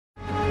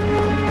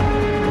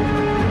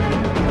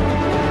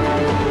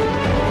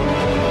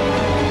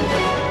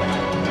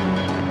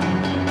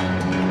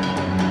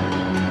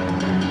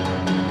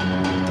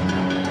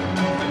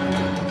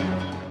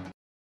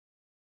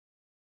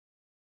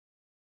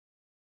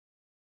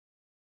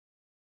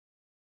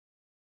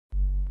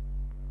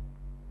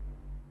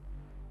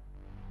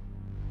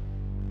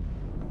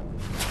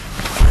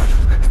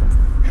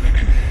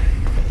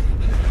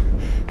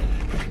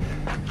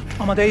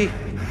آماده ای؟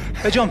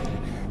 بجم.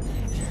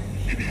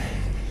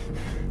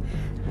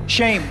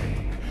 Shame.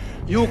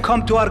 You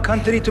come to our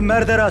country to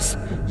murder us,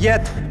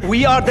 yet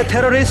we are the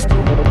terrorists?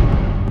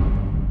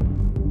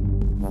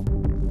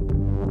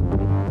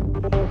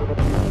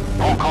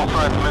 All call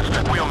signs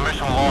listed. We on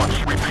mission launch.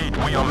 Repeat,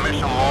 we on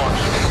mission launch.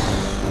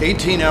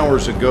 18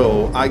 hours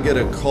ago, I get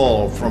a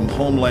call from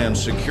Homeland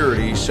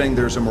Security saying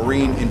there's a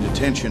Marine in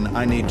detention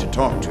I need to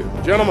talk to.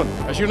 Gentlemen,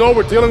 as you know,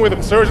 we're dealing with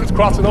insurgents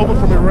crossing over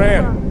from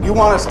Iran. You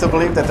want us to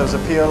believe that there's a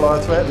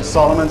PLR threat and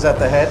Solomon's at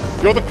the head?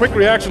 You're the quick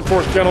reaction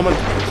force, gentlemen.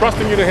 We're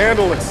trusting you to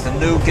handle this. The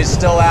nuke is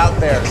still out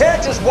there.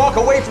 Can't just walk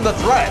away from the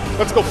threat.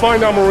 Let's go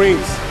find our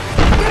Marines.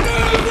 Get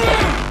down on the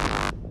ground!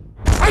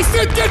 I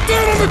said get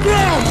down on the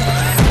ground!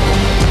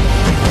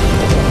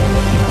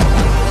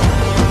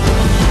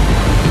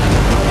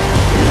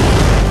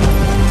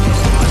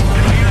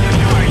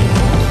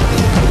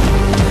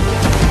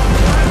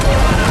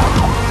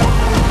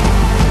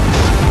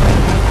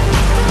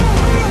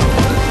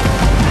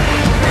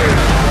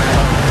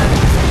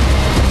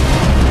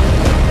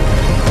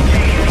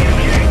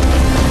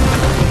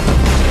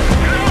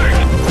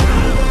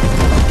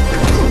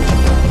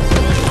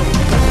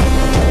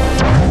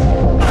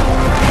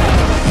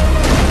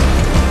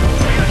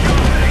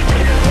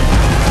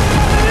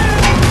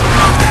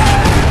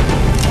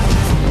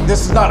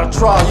 This is not a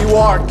trial. You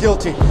are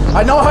guilty.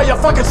 I know how your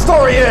fucking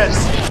story ends.